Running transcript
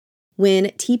when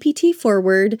TPT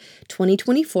Forward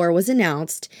 2024 was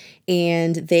announced,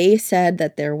 and they said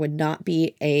that there would not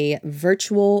be a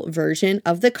virtual version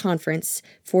of the conference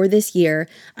for this year.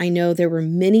 I know there were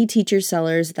many teacher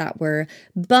sellers that were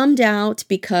bummed out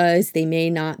because they may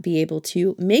not be able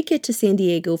to make it to San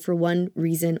Diego for one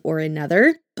reason or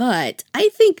another. But I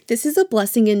think this is a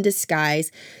blessing in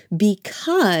disguise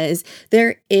because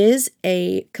there is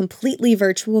a completely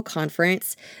virtual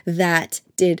conference that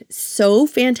did so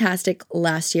fantastic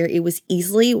last year. It was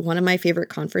easily one of my favorite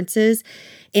conferences,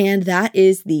 and that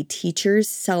is the Teachers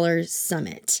Sellers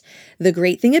Summit. The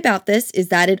great thing about this is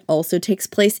that it also takes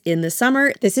place in the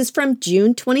summer. This is from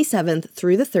June 27th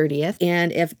through the 30th,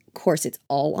 and of course it's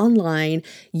all online.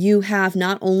 You have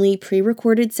not only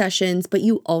pre-recorded sessions, but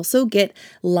you also get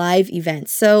live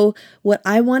events. So what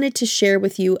I wanted to share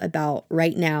with you about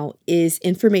right now is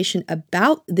information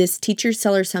about this Teacher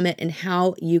Seller Summit and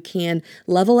how you can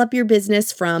level up your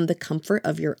business from the comfort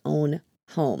of your own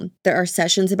home. There are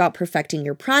sessions about perfecting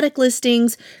your product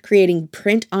listings, creating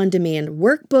print-on-demand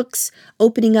workbooks,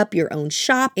 opening up your own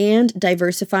shop, and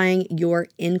diversifying your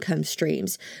income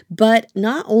streams. But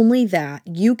not only that,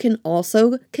 you can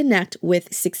also connect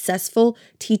with successful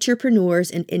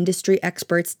teacherpreneurs and industry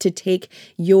experts to take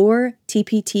your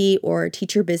TPT or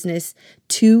teacher business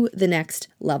to the next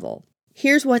level.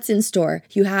 Here's what's in store.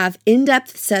 You have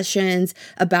in-depth sessions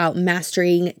about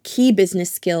mastering key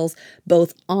business skills,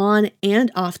 both on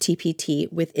and off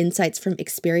TPT, with insights from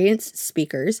experienced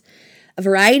speakers, a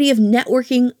variety of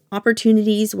networking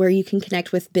opportunities where you can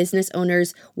connect with business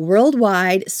owners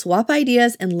worldwide, swap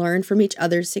ideas, and learn from each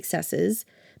other's successes,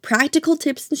 practical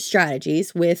tips and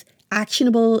strategies with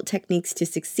actionable techniques to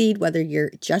succeed, whether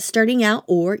you're just starting out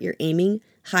or you're aiming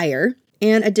higher.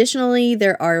 And additionally,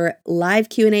 there are live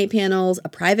Q&A panels, a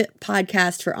private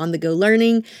podcast for on-the-go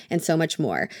learning, and so much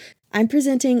more. I'm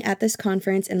presenting at this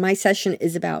conference, and my session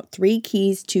is about 3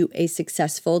 keys to a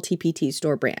successful TPT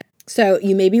store brand. So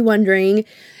you may be wondering,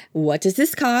 what does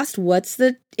this cost? What's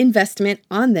the investment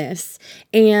on this?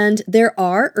 And there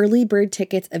are early bird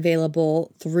tickets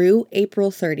available through April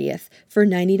 30th for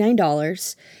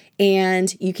 $99.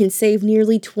 And you can save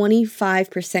nearly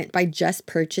 25% by just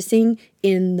purchasing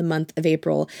in the month of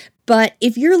April. But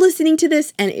if you're listening to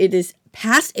this and it is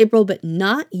past April, but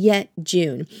not yet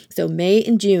June, so May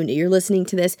and June, you're listening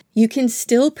to this, you can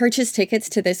still purchase tickets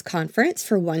to this conference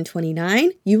for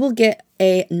 $129. You will get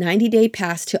a 90-day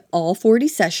pass to all 40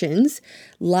 sessions,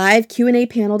 live Q&A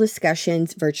panel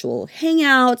discussions, virtual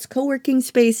hangouts, co-working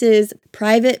spaces,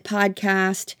 private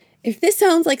podcast. If this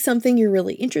sounds like something you're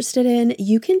really interested in,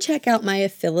 you can check out my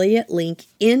affiliate link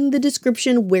in the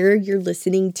description where you're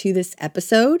listening to this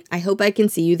episode. I hope I can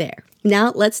see you there.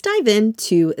 Now, let's dive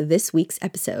into this week's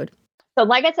episode. So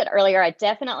like I said earlier, I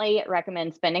definitely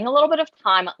recommend spending a little bit of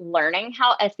time learning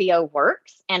how SEO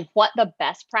works and what the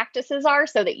best practices are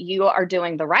so that you are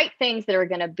doing the right things that are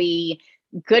going to be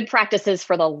good practices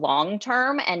for the long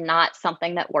term and not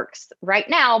something that works right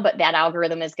now, but that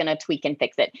algorithm is going to tweak and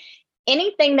fix it.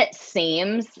 Anything that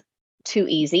seems too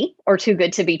easy or too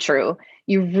good to be true,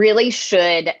 you really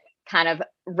should kind of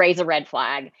raise a red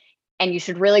flag. And you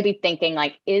should really be thinking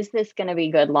like, is this going to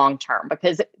be good long-term?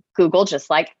 Because Google,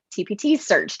 just like TPT's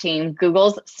search team,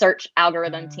 Google's search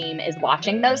algorithm team is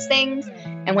watching those things.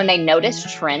 And when they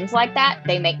notice trends like that,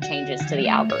 they make changes to the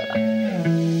algorithm.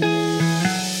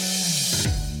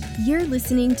 You're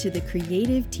listening to the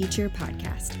Creative Teacher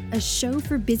Podcast, a show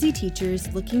for busy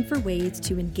teachers looking for ways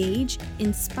to engage,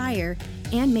 inspire,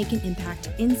 and make an impact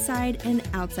inside and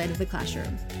outside of the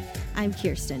classroom. I'm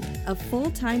Kristen, a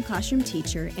full-time classroom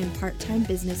teacher and part-time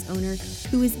business owner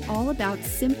who is all about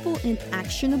simple and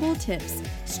actionable tips,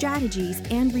 strategies,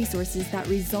 and resources that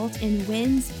result in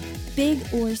wins, big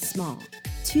or small.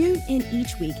 Tune in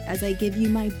each week as I give you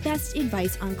my best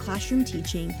advice on classroom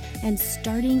teaching and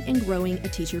starting and growing a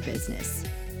teacher business.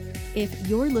 If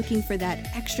you're looking for that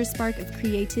extra spark of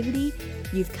creativity,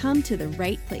 you've come to the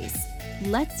right place.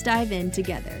 Let's dive in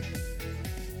together.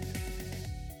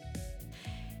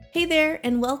 Hey there,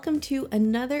 and welcome to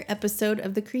another episode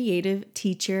of the Creative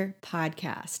Teacher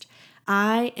Podcast.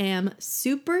 I am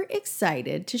super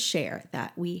excited to share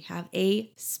that we have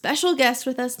a special guest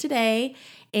with us today,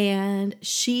 and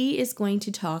she is going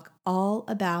to talk all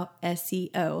about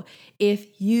SEO.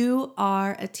 If you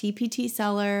are a TPT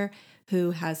seller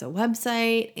who has a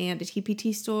website and a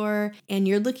TPT store, and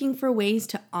you're looking for ways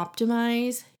to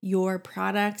optimize your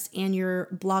products and your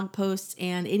blog posts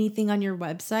and anything on your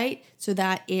website so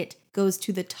that it goes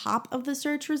to the top of the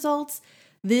search results,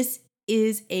 this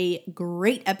is a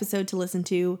great episode to listen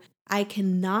to. I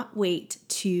cannot wait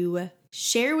to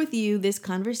share with you this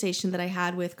conversation that I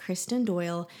had with Kristen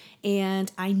Doyle, and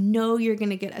I know you're going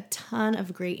to get a ton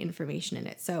of great information in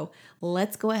it. So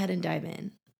let's go ahead and dive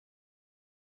in.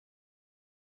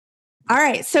 All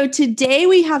right, so today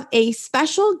we have a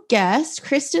special guest,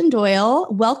 Kristen Doyle.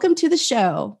 Welcome to the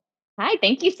show. Hi,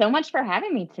 thank you so much for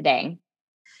having me today.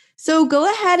 So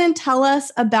go ahead and tell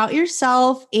us about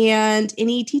yourself and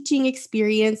any teaching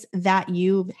experience that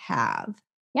you have.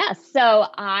 Yeah, so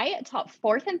I taught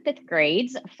fourth and fifth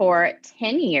grades for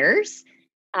 10 years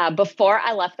before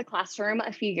I left the classroom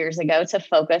a few years ago to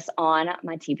focus on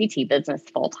my TPT business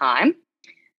full time.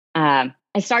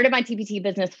 I started my TPT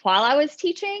business while I was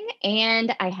teaching,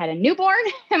 and I had a newborn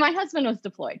and my husband was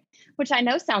deployed, which I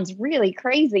know sounds really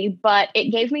crazy, but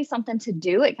it gave me something to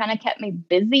do. It kind of kept me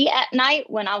busy at night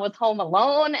when I was home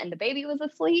alone and the baby was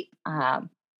asleep.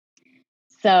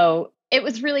 So it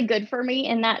was really good for me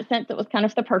in that sense. It was kind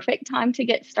of the perfect time to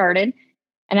get started.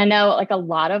 And I know, like a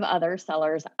lot of other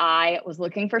sellers, I was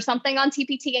looking for something on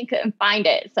TPT and couldn't find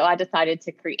it. So I decided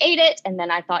to create it. And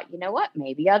then I thought, you know what,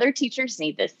 maybe other teachers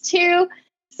need this too.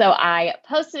 So I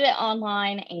posted it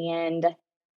online, and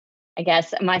I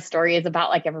guess my story is about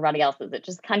like everybody else's. It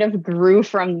just kind of grew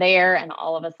from there. And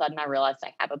all of a sudden I realized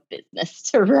I have a business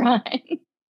to run.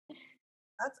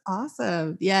 That's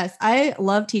awesome. Yes, I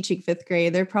love teaching fifth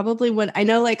grade. They're probably one, I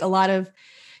know like a lot of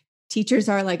teachers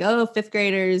are like, oh, fifth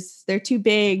graders, they're too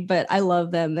big, but I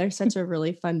love them. They're such a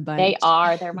really fun bunch.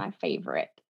 They're my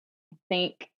favorite. I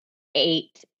think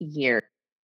 8 years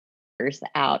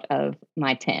out of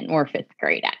my 10, or fifth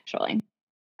grade, actually.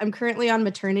 I'm currently on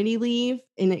maternity leave,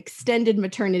 an extended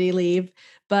maternity leave,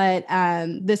 but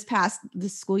this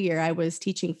school year, I was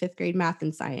teaching fifth grade math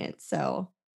and science. So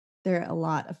they're a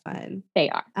lot of fun.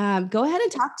 They are. Go ahead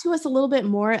and talk to us a little bit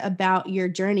more about your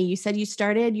journey. You said you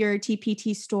started your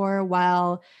TPT store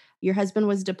while your husband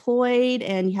was deployed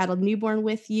and you had a newborn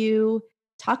with you.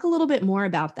 Talk a little bit more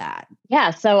about that.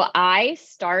 Yeah. So I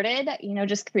started,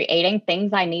 just creating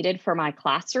things I needed for my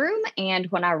classroom. And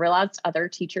when I realized other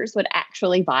teachers would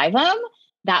actually buy them,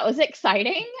 that was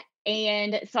exciting.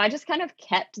 And so I just kind of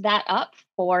kept that up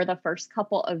for the first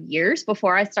couple of years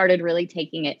before I started really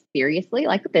taking it seriously,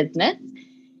 like a business.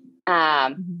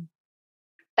 Fast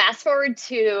forward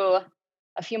to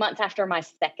a few months after my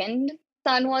second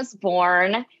son was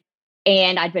born,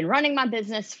 and I'd been running my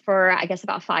business for, I guess,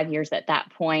 about 5 years at that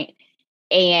point.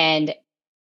 And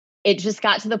it just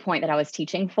got to the point that I was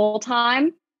teaching full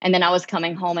time. And then I was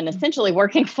coming home and essentially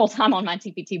working full time on my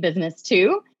TPT business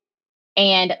too.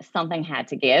 And something had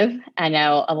to give. I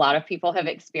know a lot of people have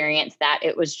experienced that.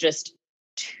 It was just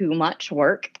too much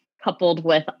work coupled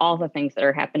with all the things that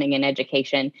are happening in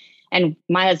education. And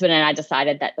my husband and I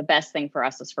decided that the best thing for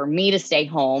us was for me to stay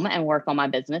home and work on my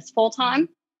business full time.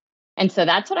 And so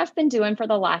that's what I've been doing for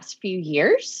the last few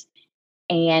years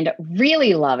and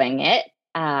really loving it.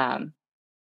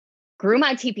 Grew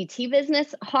my TPT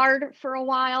business hard for a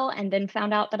while, and then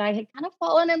found out that I had kind of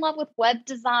fallen in love with web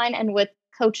design and with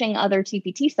coaching other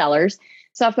TPT sellers.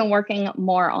 So I've been working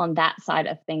more on that side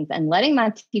of things and letting my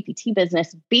TPT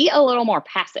business be a little more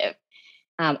passive,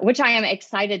 which I am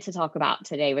excited to talk about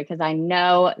today, because I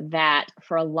know that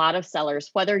for a lot of sellers,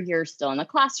 whether you're still in the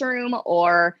classroom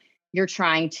or you're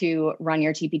trying to run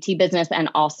your TPT business and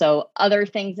also other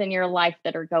things in your life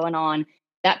that are going on,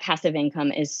 that passive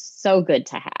income is so good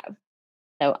to have.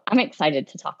 So I'm excited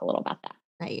to talk a little about that.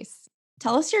 Nice.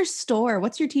 Tell us your store.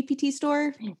 What's your TPT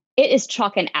store? It is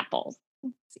Chalk and Apples.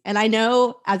 And I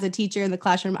know as a teacher in the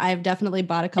classroom, I have definitely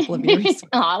bought a couple of your resources.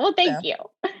 Well, thank you.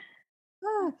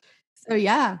 So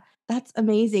yeah, that's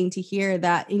amazing to hear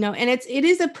that, and it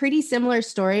is a pretty similar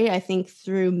story. I think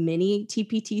through many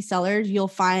TPT sellers, you'll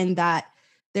find that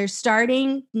they're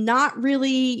starting not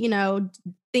really,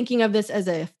 thinking of this as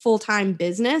a full-time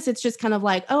business. It's just kind of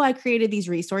like, oh, I created these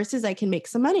resources. I can make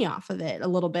some money off of it a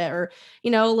little bit, or,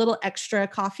 a little extra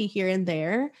coffee here and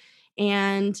there.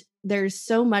 And there's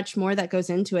so much more that goes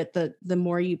into it, the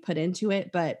more you put into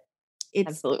it, but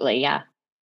Absolutely. Yeah.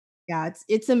 yeah,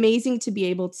 it's amazing to be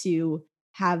able to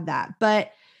have that.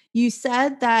 But you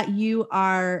said that you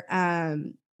are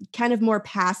kind of more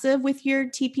passive with your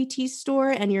TPT store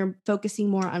and you're focusing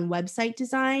more on website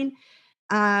design.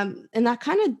 And that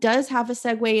kind of does have a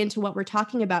segue into what we're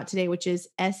talking about today, which is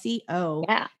SEO.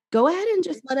 Yeah. Go ahead and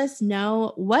just let us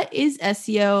know, what is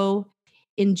SEO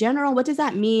in general? What does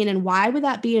that mean? And why would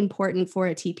that be important for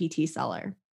a TPT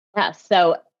seller? Yeah.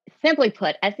 So simply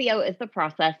put, SEO is the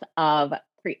process of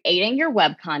creating your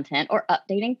web content or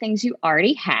updating things you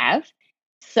already have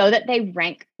so that they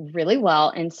rank really well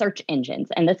in search engines.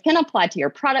 And this can apply to your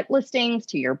product listings,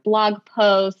 to your blog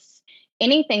posts,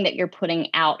 anything that you're putting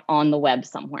out on the web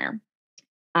somewhere.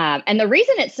 And the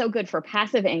reason it's so good for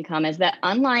passive income is that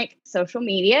unlike social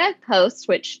media posts,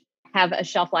 which have a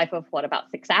shelf life of about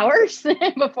 6 hours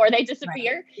before they Right.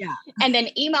 disappear, Yeah. and then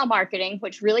email marketing,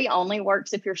 which really only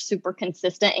works if you're super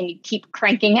consistent and you keep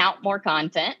cranking out more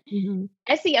content. Mhm.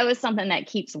 SEO is something that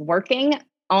keeps working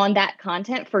on that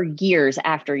content for years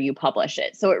after you publish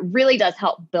it. So it really does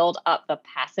help build up the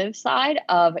passive side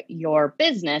of your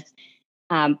business,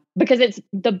 because it's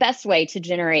the best way to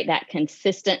generate that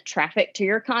consistent traffic to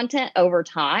your content over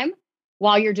time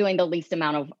while you're doing the least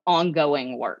amount of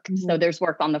ongoing work. So Mhm. there's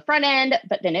work on the front end,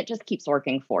 but then it just keeps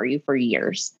working for you for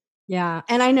years. Yeah.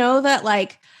 And I know that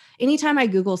like anytime I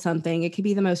Google something, it could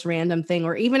be the most random thing,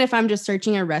 or even if I'm just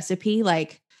searching a recipe,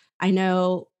 like I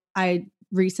know I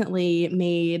recently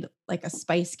made like a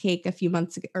spice cake a few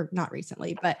months ago, or not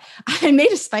recently, but I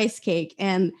made a spice cake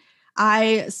and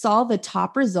I saw the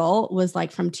top result was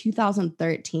like from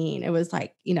 2013. It was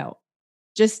like,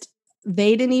 just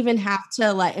they didn't even have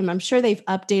to like, and I'm sure they've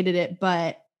updated it,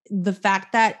 but the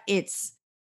fact that it's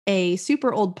a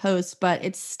super old post, but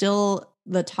it's still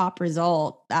the top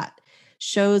result, that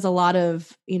shows a lot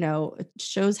of, it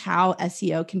shows how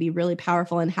SEO can be really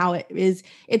powerful and how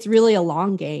it's really a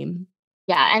long game.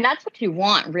 Yeah, and that's what you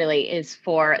want really, is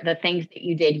for the things that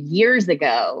you did years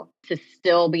ago to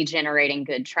still be generating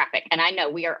good traffic. And I know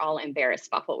we are all embarrassed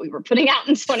about what we were putting out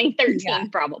in Yeah. 2013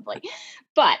 probably.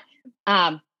 But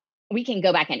um, we can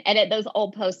go back and edit those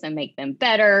old posts and make them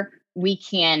better. We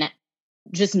can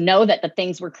just know that the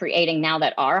things we're creating now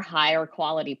that are higher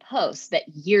quality posts, that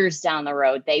years down the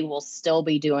road they will still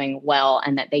be doing well,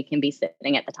 and that they can be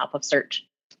sitting at the top of search.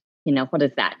 What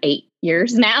is that, 8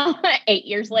 years now? 8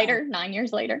 years Right. later, 9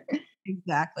 years later.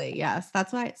 Exactly. Yes.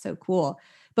 That's why it's so cool.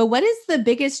 But what is the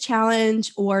biggest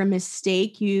challenge or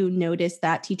mistake you notice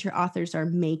that teacher authors are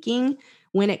making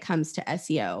when it comes to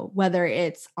SEO, whether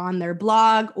it's on their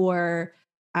blog or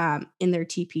in their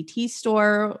TPT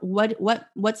store?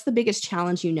 What's the biggest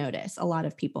challenge you notice a lot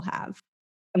of people have?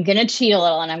 I'm going to cheat a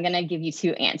little and I'm going to give you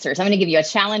two answers. I'm going to give you a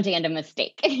challenge and a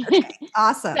mistake. Okay.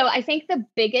 Awesome. So I think the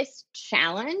biggest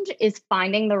challenge is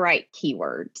finding the right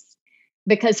keywords.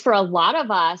 Because for a lot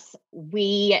of us,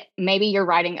 maybe you're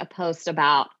writing a post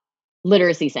about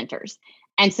literacy centers.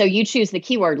 And so you choose the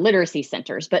keyword literacy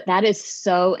centers, but that is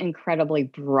so incredibly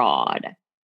broad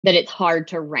that it's hard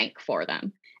to rank for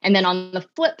them. And then on the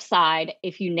flip side,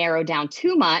 if you narrow down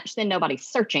too much, then nobody's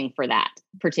searching for that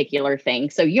particular thing.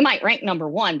 So you might rank number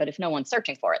one, but if no one's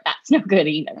searching for it, that's no good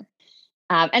either.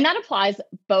 And that applies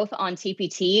both on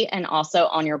TPT and also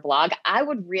on your blog. I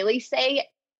would really say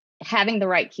having the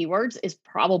right keywords is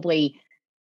probably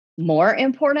more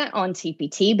important on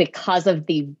TPT because of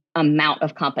the amount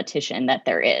of competition that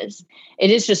there is. It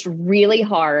is just really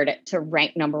hard to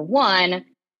rank number one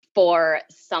for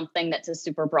something that's a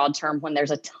super broad term when there's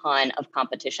a ton of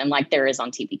competition like there is on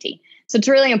TPT. So it's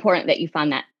really important that you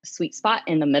find that sweet spot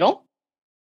in the middle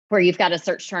where you've got a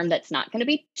search term that's not going to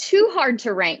be too hard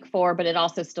to rank for, but it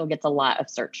also still gets a lot of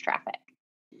search traffic.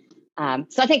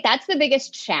 So I think that's the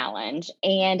biggest challenge.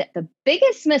 And the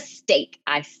biggest mistake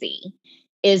I see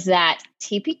is that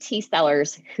TPT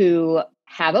sellers who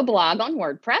have a blog on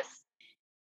WordPress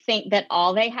think that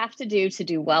all they have to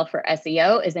do well for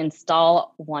SEO is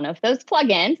install one of those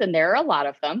plugins, and there are a lot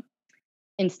of them.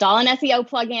 Install an SEO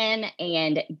plugin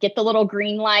and get the little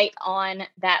green light on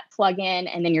that plugin,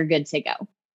 and then you're good to go.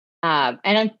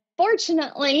 And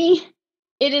unfortunately,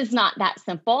 it is not that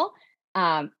simple.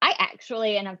 I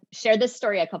actually, and I've shared this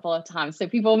story a couple of times, so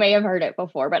people may have heard it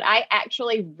before, but I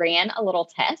actually ran a little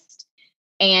test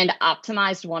and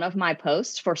optimized one of my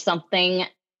posts for something,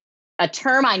 a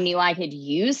term I knew I had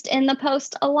used in the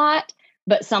post a lot,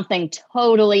 but something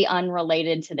totally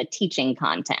unrelated to the teaching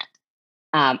content.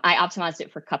 I optimized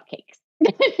it for cupcakes.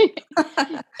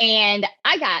 And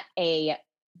I got a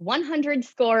 100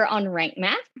 score on Rank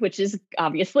Math, which is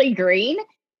obviously green,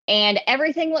 and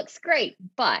everything looks great.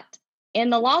 But in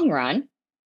the long run,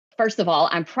 first of all,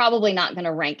 I'm probably not going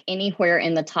to rank anywhere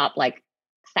in the top like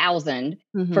 1,000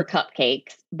 Mhm. for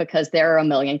cupcakes because there are a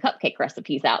million cupcake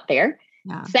recipes out there.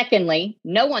 Yeah. Secondly,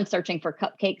 no one searching for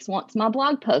cupcakes wants my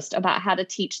blog post about how to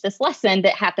teach this lesson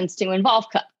that happens to involve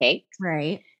cupcakes.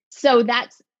 Right. So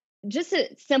that's just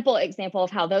a simple example of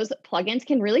how those plugins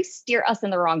can really steer us in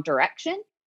the wrong direction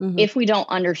Mhm. if we don't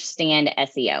understand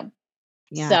SEO.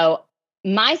 Yeah. So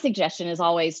my suggestion is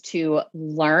always to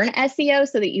learn SEO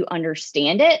so that you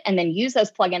understand it, and then use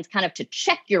those plugins kind of to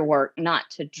check your work, not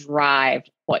to drive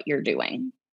what you're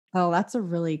doing. Oh, that's a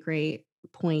really great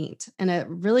point and a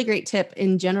really great tip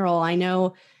in general. I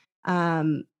know,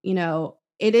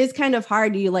 it is kind of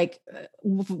hard. You like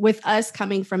with us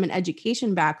coming from an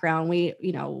education background, we,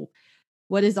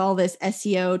 what is all this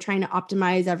SEO trying to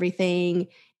optimize everything?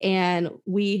 And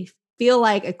we feel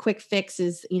like a quick fix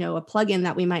is, a plugin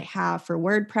that we might have for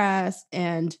WordPress,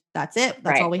 and that's it.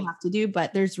 That's all Right. we have to do.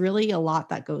 But there's really a lot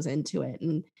that goes into it,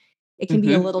 and it can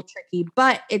be a Hmm. little tricky,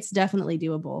 but it's definitely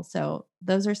doable. So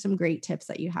those are some great tips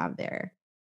that you have there.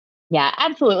 Yeah,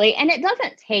 absolutely. And it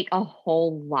doesn't take a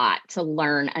whole lot to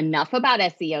learn enough about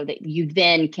SEO that you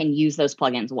then can use those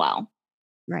plugins well.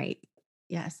 Right.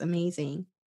 Yes. Amazing.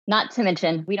 Not to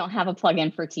mention, we don't have a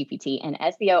plugin for TPT, and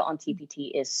SEO on TPT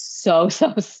is so,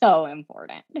 so, so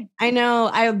important. I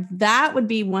know. That would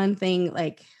be one thing,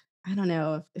 like, I don't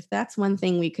know if that's one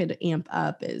thing we could amp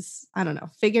up is, I don't know,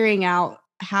 figuring out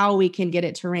how we can get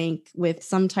it to rank with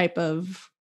some type of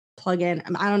plugin.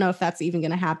 I don't know if that's even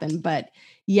going to happen, but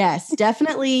yes,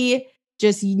 definitely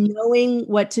just knowing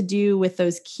what to do with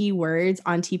those keywords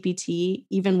on TPT,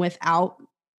 even without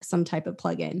some type of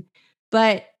plugin.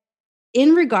 But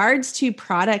in regards to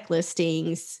product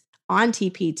listings on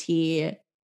TPT,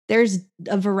 there's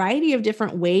a variety of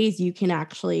different ways you can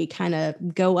actually kind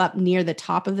of go up near the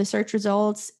top of the search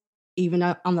results, even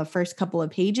up on the first couple of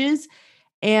pages.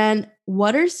 And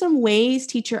what are some ways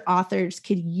teacher authors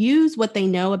could use what they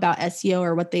know about SEO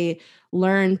or what they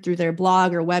learned through their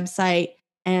blog or website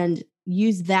and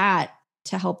use that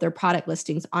to help their product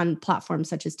listings on platforms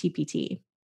such as TPT?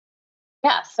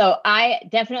 Yeah, so I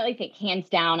definitely think hands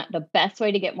down the best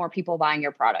way to get more people buying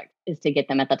your product is to get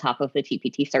them at the top of the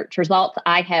TPT search results.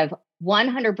 I have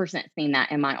 100% seen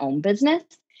that in my own business.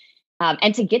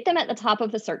 And to get them at the top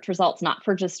of the search results, not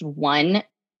for just one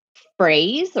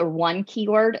phrase or one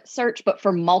keyword search, but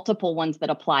for multiple ones that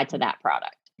apply to that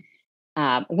product.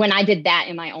 When I did that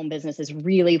in my own business is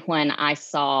really when I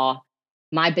saw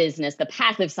my business, the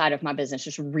passive side of my business,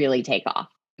 just really take off.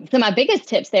 So my biggest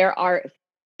tips there are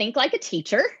think like a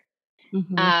teacher.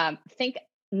 Mhm. Think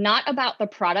not about the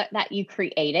product that you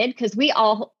created, because we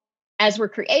all, as we're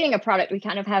creating a product, we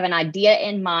kind of have an idea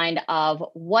in mind of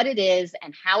what it is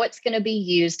and how it's going to be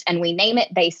used, and we name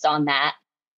it based on that.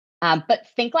 But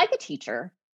think like a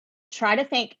teacher. Try to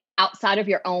think outside of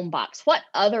your own box. What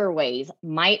other ways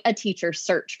might a teacher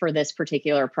search for this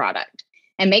particular product?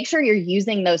 And make sure you're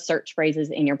using those search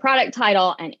phrases in your product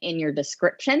title and in your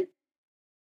description.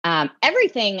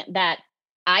 Everything that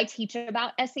I teach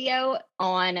about SEO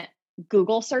on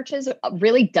Google searches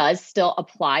really does still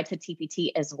apply to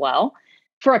TPT as well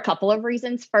for a couple of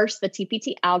reasons. First, the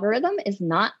TPT algorithm is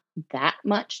not that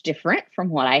much different from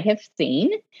what I have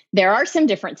seen. There are some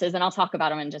differences, and I'll talk about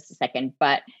them in just a second.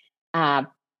 But uh,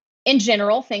 in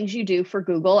general, things you do for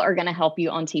Google are going to help you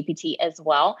on TPT as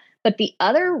well. But the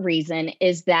other reason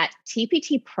is that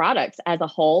TPT products as a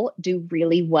whole do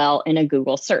really well in a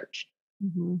Google search.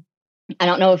 Mhm. I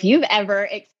don't know if you've ever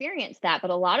experienced that,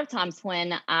 but a lot of times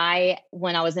when I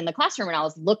was in the classroom and I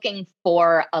was looking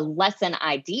for a lesson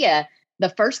idea, the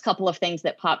first couple of things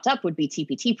that popped up would be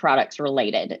TPT products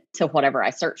related to whatever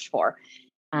I searched for.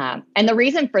 And the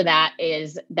reason for that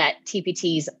is that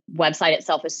TPT's website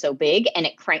itself is so big and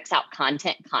it cranks out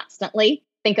content constantly.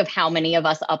 Think of how many of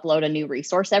us upload a new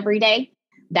resource every day.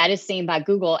 That is seen by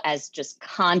Google as just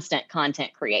constant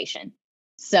content creation.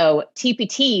 So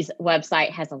TPT's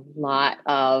website has a lot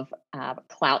of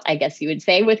clout, I guess you would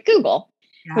say, with Google,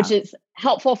 which Yeah. is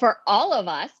helpful for all of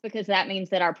us because that means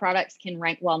that our products can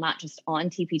rank well, not just on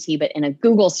TPT, but in a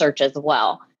Google search as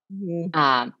well. Mhm.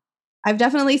 Um, I've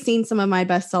definitely seen some of my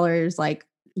bestsellers like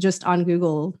just on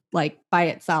Google, like by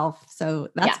itself. So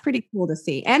that's yeah. pretty cool to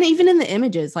see. And even in the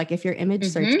images, like if you're image Hmm.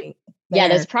 searching Yeah,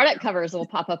 those there. product covers will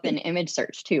pop up in image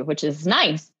search too, which is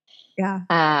nice. Yeah.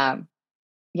 Um,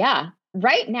 yeah.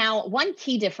 Right now, one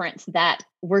key difference that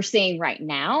we're seeing right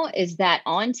now is that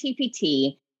on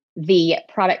TPT, the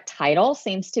product title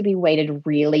seems to be weighted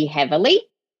really heavily.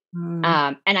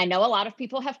 Mm. And I know a lot of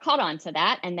people have caught on to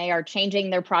that, and they are changing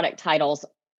their product titles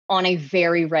on a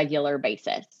very regular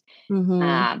basis.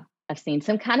 Mhm. I've seen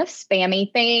some kind of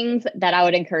spammy things that I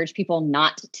would encourage people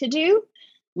not to do,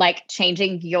 like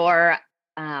changing your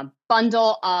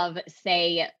bundle of,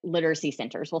 say, literacy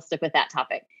centers. We'll stick with that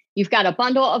topic. You've got a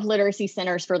bundle of literacy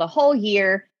centers for the whole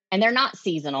year, and they're not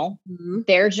seasonal. Mhm.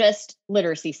 They're just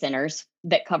literacy centers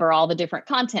that cover all the different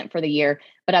content for the year.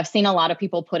 But I've seen a lot of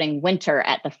people putting winter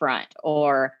at the front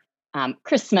or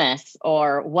Christmas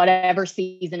or whatever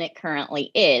season it currently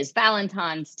is.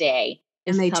 Valentine's Day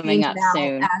And is they coming change it up out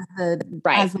soon.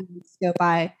 Right. as the months go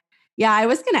by. Yeah, I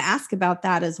was gonna ask about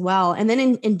that as well. And then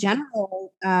in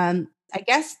general, I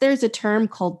guess there's a term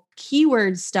called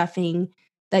keyword stuffing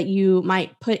that you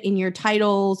might put in your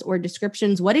titles or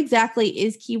descriptions. What exactly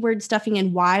is keyword stuffing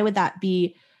and why would that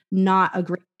be not a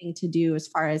great thing to do as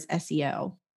far as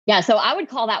SEO? Yeah, so I would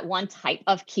call that one type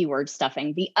of keyword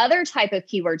stuffing. The other type of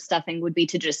keyword stuffing would be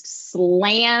to just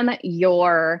slam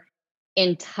your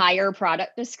entire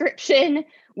product description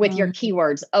with your Mm,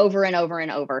 keywords over and over and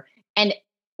over. And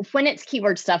when it's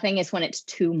keyword stuffing is when it's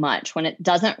too much, when it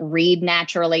doesn't read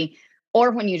naturally,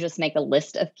 or when you just make a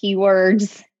list of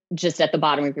keywords just at the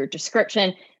bottom of your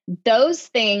description. Those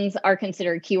things are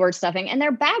considered keyword stuffing, and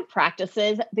they're bad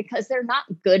practices because they're not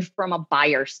good from a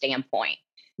buyer standpoint.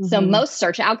 So mhm. most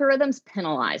search algorithms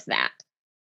penalize that.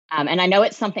 And I know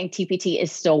it's something TPT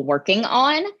is still working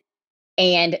on.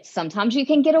 And sometimes you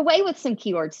can get away with some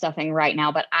keyword stuffing right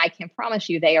now, but I can promise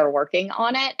you they are working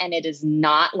on it, and it is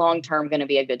not long term going to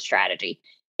be a good strategy.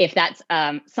 If that's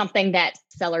something that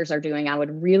sellers are doing, I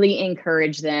would really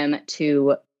encourage them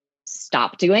to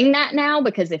stop doing that now,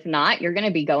 because if not, you're going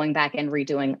to be going back and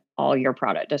redoing all your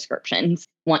product descriptions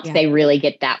once Yeah. they really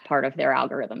get that part of their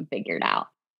algorithm figured out.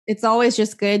 It's always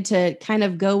just good to kind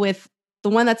of go with the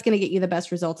one that's going to get you the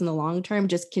best results in the long term.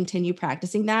 Just continue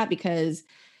practicing that, because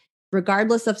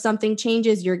regardless of something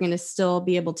changes, you're going to still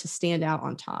be able to stand out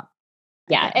on top,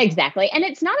 I Yeah, guess. exactly. And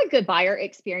it's not a good buyer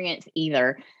experience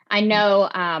either. I know,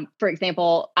 for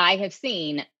example, I have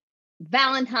seen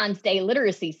Valentine's Day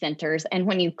literacy centers. And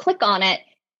when you click on it,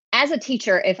 as a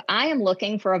teacher, if I am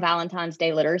looking for a Valentine's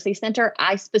Day literacy center,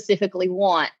 I specifically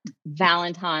want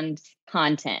Valentine's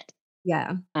content.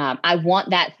 Yeah. I want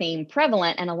that theme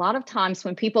prevalent. And a lot of times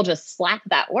when people just slap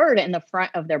that word in the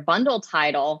front of their bundle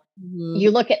title, Mhm. you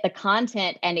look at the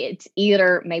content and it's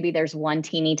either maybe there's one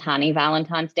teeny tiny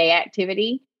Valentine's Day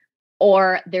activity,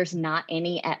 or there's not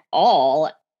any at all.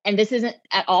 And this isn't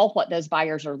at all what those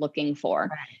buyers are looking for.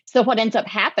 Right. So what ends up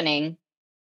happening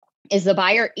is the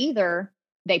buyer either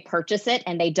they purchase it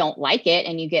and they don't like it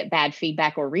and you get bad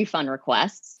feedback or refund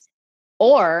requests,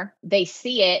 or they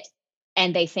see it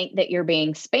and they think that you're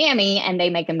being spammy and they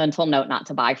make a mental note not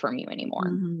to buy from you anymore.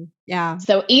 Mhm. Yeah.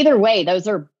 So either way, those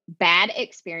are bad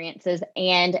experiences.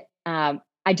 And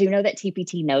I do know that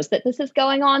TPT knows that this is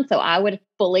going on. So I would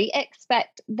fully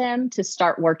expect them to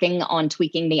start working on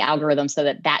tweaking the algorithm so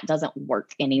that that doesn't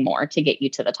work anymore to get you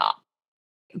to the top.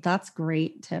 That's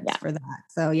great tips Yeah. for that.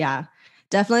 So yeah,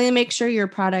 definitely make sure your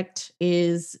product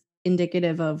is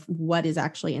indicative of what is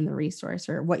actually in the resource,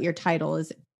 or what your title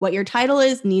is. What your title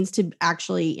is needs to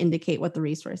actually indicate what the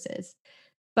resource is.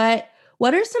 But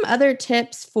what are some other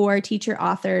tips for teacher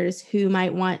authors who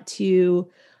might want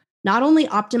to not only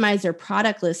optimize their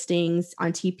product listings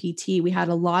on TPT? You had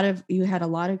a lot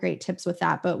of great tips with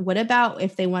that, but what about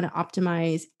if they want to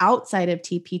optimize outside of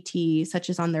TPT, such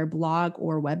as on their blog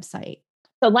or website?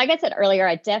 So, like I said earlier,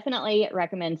 I definitely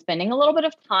recommend spending a little bit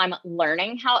of time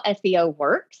learning how SEO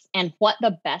works and what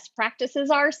the best practices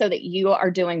are so that you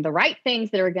are doing the right things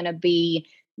that are going to be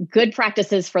good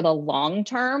practices for the long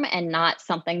term and not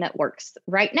something that works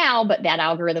right now, but that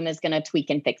algorithm is going to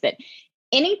tweak and fix it.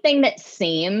 Anything that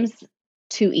seems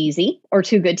too easy or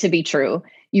too good to be true,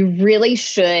 you really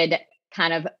should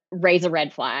kind of raise a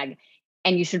red flag.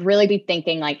 And you should really be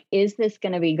thinking, like, is this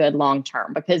going to be good long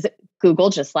term? Because Google,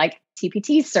 just like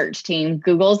TPT's search team,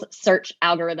 Google's search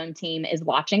algorithm team is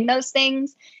watching those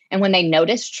things. And when they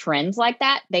notice trends like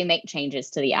that, they make changes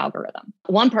to the algorithm.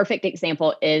 One perfect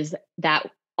example is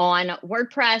that on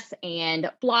WordPress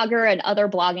and Blogger and other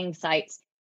blogging sites,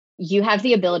 you have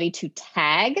the ability to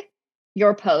tag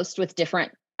your post with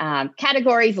different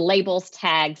categories, labels,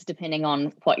 tags, depending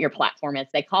on what your platform is.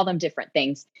 They call them different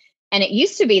things. And it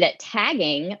used to be that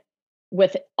tagging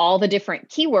with all the different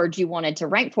keywords you wanted to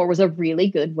rank for was a really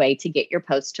good way to get your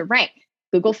post to rank.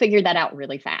 Google figured that out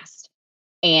really fast.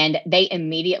 And they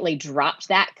immediately dropped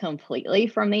that completely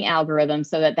from the algorithm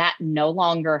so that that no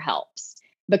longer helps.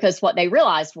 Because what they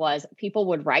realized was people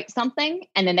would write something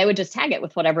and then they would just tag it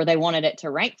with whatever they wanted it to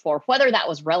rank for, whether that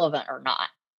was relevant or not.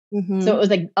 So it Mhm.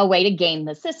 was a way to game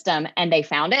the system, and they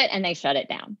found it and they shut it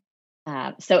down.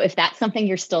 So if that's something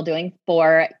you're still doing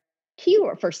for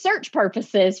keyword, for search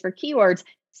purposes, for keywords,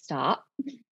 stop.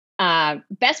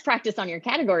 Best practice on your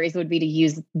categories would be to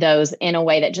use those in a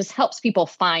way that just helps people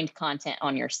find content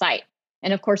on your site.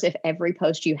 And of course, if every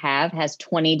post you have has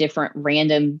 20 different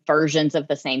random versions of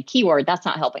the same keyword, that's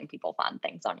not helping people find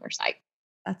things on your site.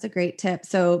 That's a great tip.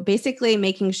 So basically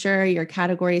making sure your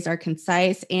categories are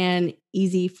concise and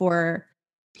easy for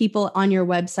people on your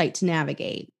website to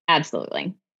navigate.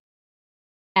 Absolutely.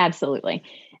 Absolutely.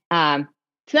 Um,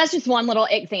 so that's just one little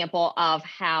example of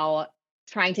how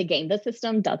trying to game the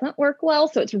system doesn't work well.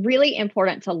 So it's really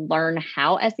important to learn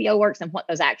how SEO works and what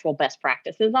those actual best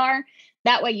practices are.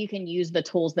 That way you can use the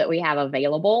tools that we have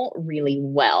available really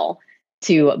well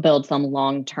to build some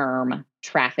long-term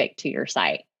traffic to your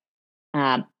site.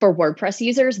 For WordPress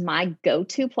users, my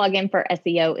go-to plugin for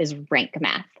SEO is Rank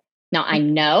Math. Now, I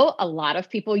know a lot of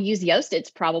people use Yoast. It's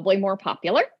probably more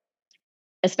popular,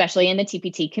 especially in the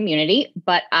TPT community,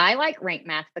 but I like Rank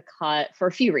Math because for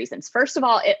a few reasons. First of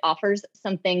all, it offers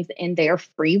some things in their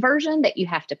free version that you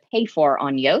have to pay for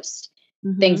on Yoast.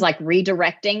 Things like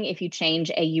redirecting if you change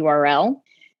a URL.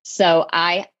 So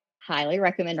I highly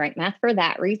recommend Rank Math for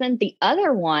that reason. The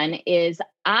other one is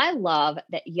I love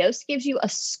that Yoast gives you a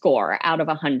score out of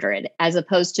 100 as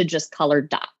opposed to just colored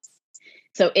dots.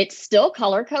 So it's still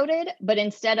color coded, but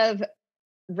instead of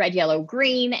red, yellow,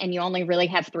 green, and you only really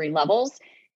have 3 levels,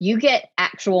 you get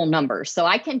actual numbers. So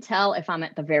I can tell if I'm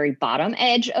at the very bottom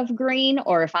edge of green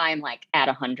or if I'm like at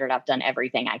 100, I've done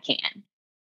everything I can.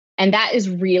 And that is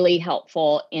really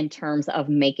helpful in terms of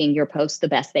making your posts the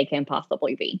best they can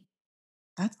possibly be.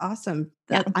 That's awesome.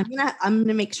 Yeah. I'm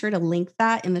gonna make sure to link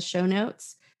that in the show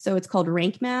notes. So it's called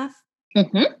Rank Math.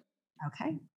 Mm-hmm.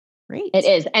 Okay, great. It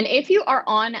is. And if you are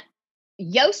on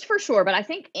Yoast for sure, but I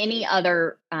think any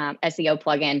other SEO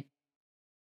plugin,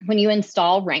 when you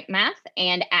install Rank Math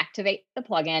and activate the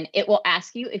plugin, it will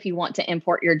ask you if you want to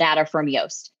import your data from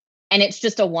Yoast. And it's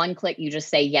just a one click. You just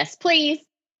say, yes, please.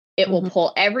 It will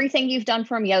pull everything you've done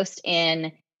from Yoast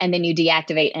in, and then you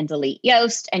deactivate and delete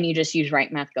Yoast, and you just use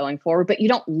Rank Math going forward, but you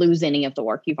don't lose any of the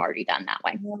work you've already done that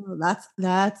way. Oh, that's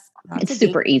it's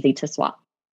super easy to swap.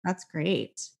 That's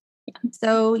great. Yeah.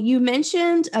 So you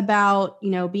mentioned about,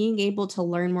 being able to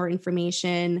learn more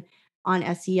information on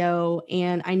SEO.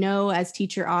 And I know as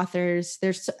teacher authors,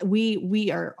 we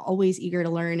are always eager to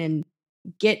learn and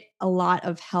get a lot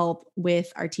of help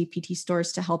with our TPT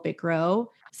stores to help it grow.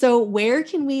 So where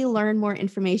can we learn more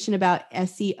information about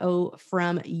SEO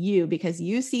from you? Because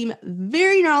you seem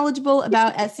very knowledgeable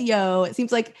about SEO. It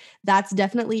seems like that's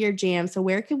definitely your jam. So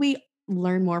where can we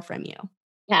learn more from you?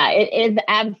 Yeah, it is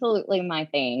absolutely my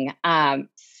thing.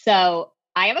 So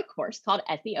I have a course called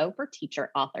SEO for Teacher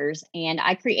Authors, and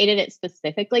I created it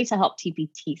specifically to help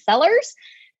TPT sellers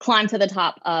climb to the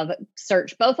top of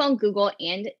search, both on Google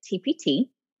and TPT.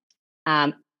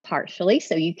 Partially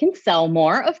so you can sell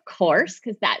more, of course,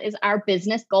 because that is our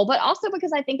business goal, but also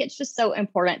because I think it's just so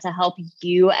important to help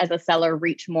you as a seller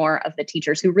reach more of the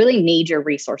teachers who really need your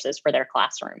resources for their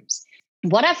classrooms.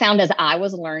 What I found as I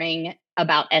was learning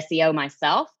about SEO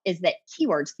myself is that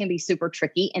keywords can be super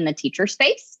tricky in the teacher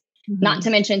space. Not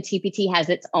to mention TPT has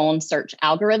its own search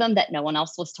algorithm that no one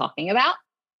else was talking about.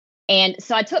 And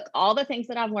so I took all the things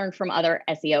that I've learned from other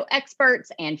SEO experts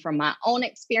and from my own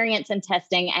experience in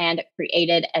testing and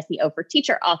created SEO for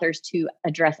Teacher Authors to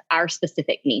address our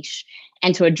specific niche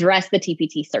and to address the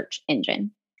TPT search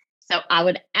engine. So I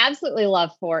would absolutely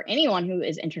love for anyone who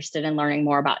is interested in learning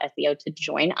more about SEO to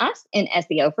join us in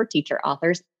SEO for Teacher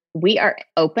Authors. We are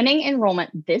opening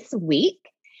enrollment this week,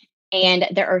 and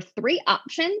there are 3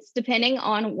 options depending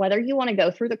on whether you want to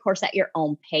go through the course at your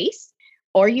own pace,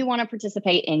 or you want to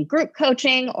participate in group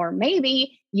coaching, or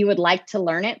maybe you would like to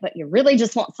learn it, but you really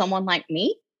just want someone like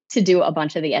me to do a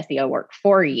bunch of the SEO work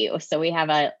for you. So we have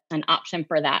an option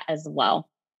for that as well.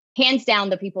 Hands down,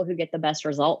 the people who get the best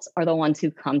results are the ones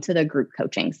who come to the group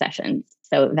coaching sessions.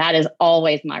 So that is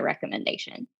always my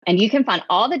recommendation. And you can find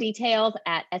all the details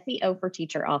at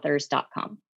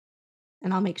seoforteacherauthors.com.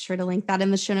 And I'll make sure to link that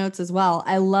in the show notes as well.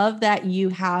 I love that you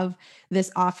have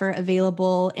this offer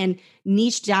available and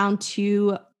niche down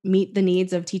to meet the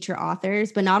needs of teacher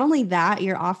authors. But not only that,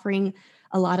 you're offering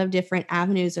a lot of different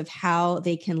avenues of how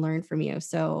they can learn from you.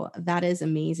 So that is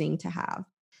amazing to have.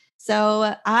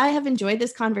 So I have enjoyed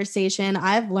this conversation.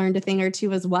 I've learned a thing or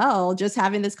two as well, just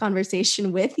having this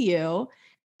conversation with you.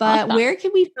 But Awesome. Where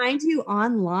can we find you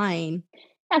online?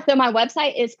 Yeah, so my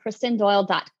website is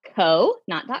kristendoyle.co,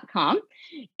 not .com.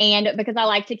 And because I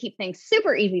like to keep things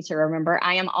super easy to remember,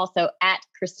 I am also at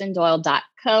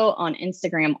kristendoyle.co on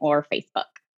Instagram or Facebook.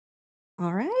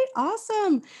 All right.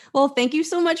 Awesome. Well, thank you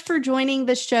so much for joining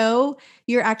the show.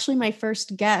 You're actually my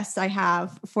first guest I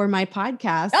have for my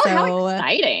podcast. Oh, so how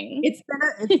exciting. It's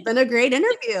been a great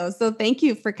interview. So thank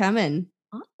you for coming.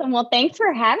 Awesome. Well, thanks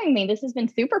for having me. This has been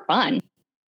super fun.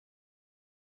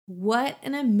 What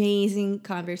an amazing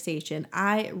conversation.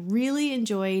 I really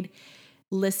enjoyed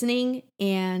listening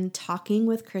and talking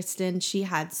with Kristen. She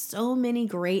had so many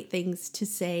great things to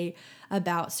say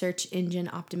about search engine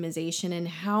optimization and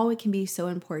how it can be so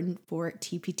important for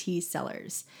TPT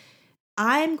sellers.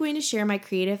 I'm going to share my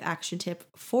creative action tip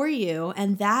for you,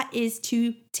 and that is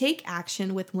to take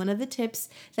action with one of the tips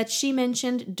that she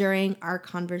mentioned during our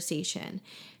conversation.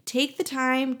 take the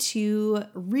time to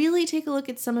really take a look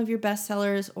at some of your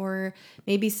bestsellers or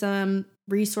maybe some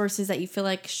resources that you feel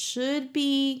like should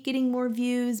be getting more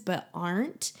views but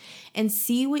aren't, and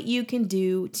see what you can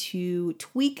do to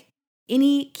tweak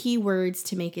any keywords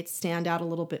to make it stand out a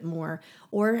little bit more.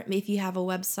 Or if you have a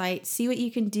website, see what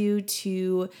you can do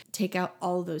to take out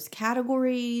all those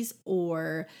categories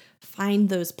or find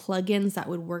those plugins that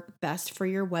would work best for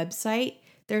your website.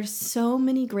 There's so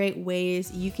many great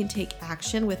ways you can take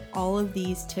action with all of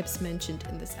these tips mentioned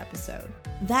in this episode.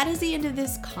 That is the end of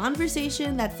this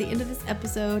conversation. That's the end of this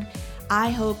episode. I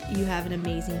hope you have an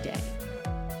amazing day.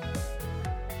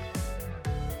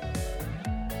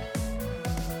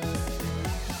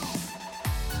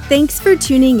 Thanks for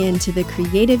tuning in to the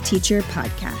Creative Teacher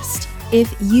Podcast.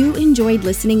 If you enjoyed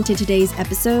listening to today's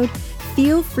episode,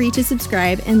 feel free to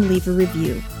subscribe and leave a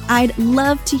review. I'd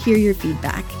love to hear your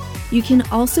feedback. You can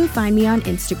also find me on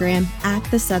Instagram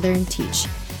 @TheSouthernTeach.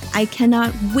 I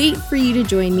cannot wait for you to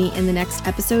join me in the next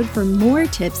episode for more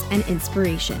tips and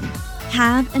inspiration.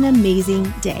 Have an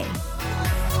amazing day.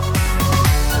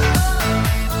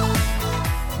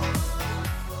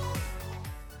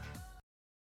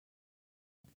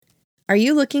 Are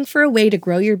you looking for a way to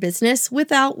grow your business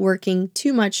without working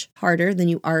too much harder than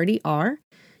you already are?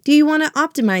 Do you want to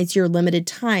optimize your limited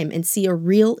time and see a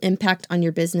real impact on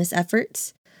your business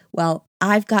efforts? Well,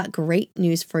 I've got great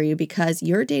news for you because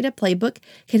your data playbook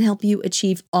can help you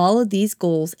achieve all of these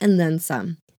goals and then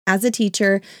some. As a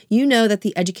teacher, you know that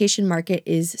the education market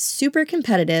is super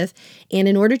competitive, and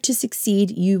in order to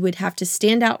succeed, you would have to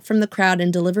stand out from the crowd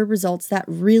and deliver results that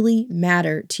really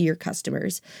matter to your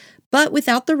customers. But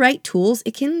without the right tools,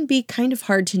 it can be kind of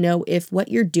hard to know if what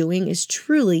you're doing is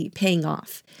truly paying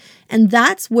off. And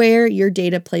that's where your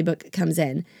data playbook comes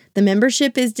in. The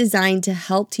membership is designed to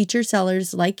help teacher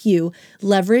sellers like you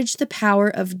leverage the power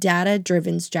of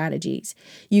data-driven strategies.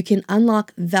 You can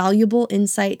unlock valuable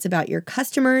insights about your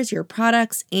customers, your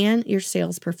products, and your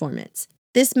sales performance.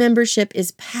 This membership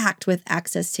is packed with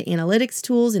access to analytics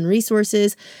tools and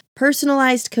resources,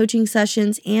 personalized coaching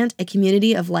sessions, and a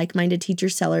community of like-minded teacher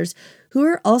sellers who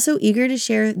are also eager to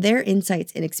share their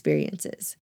insights and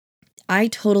experiences. I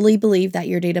totally believe that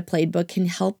your data playbook can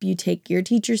help you take your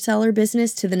teacher seller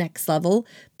business to the next level,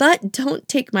 but don't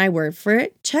take my word for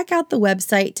it. Check out the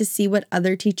website to see what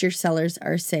other teacher sellers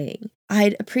are saying.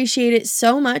 I'd appreciate it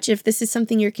so much if this is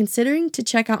something you're considering to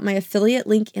check out my affiliate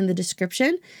link in the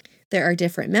description. There are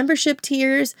different membership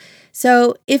tiers.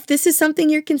 So if this is something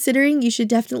you're considering, you should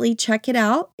definitely check it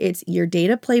out. It's your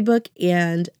data playbook,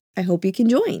 and I hope you can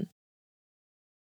join.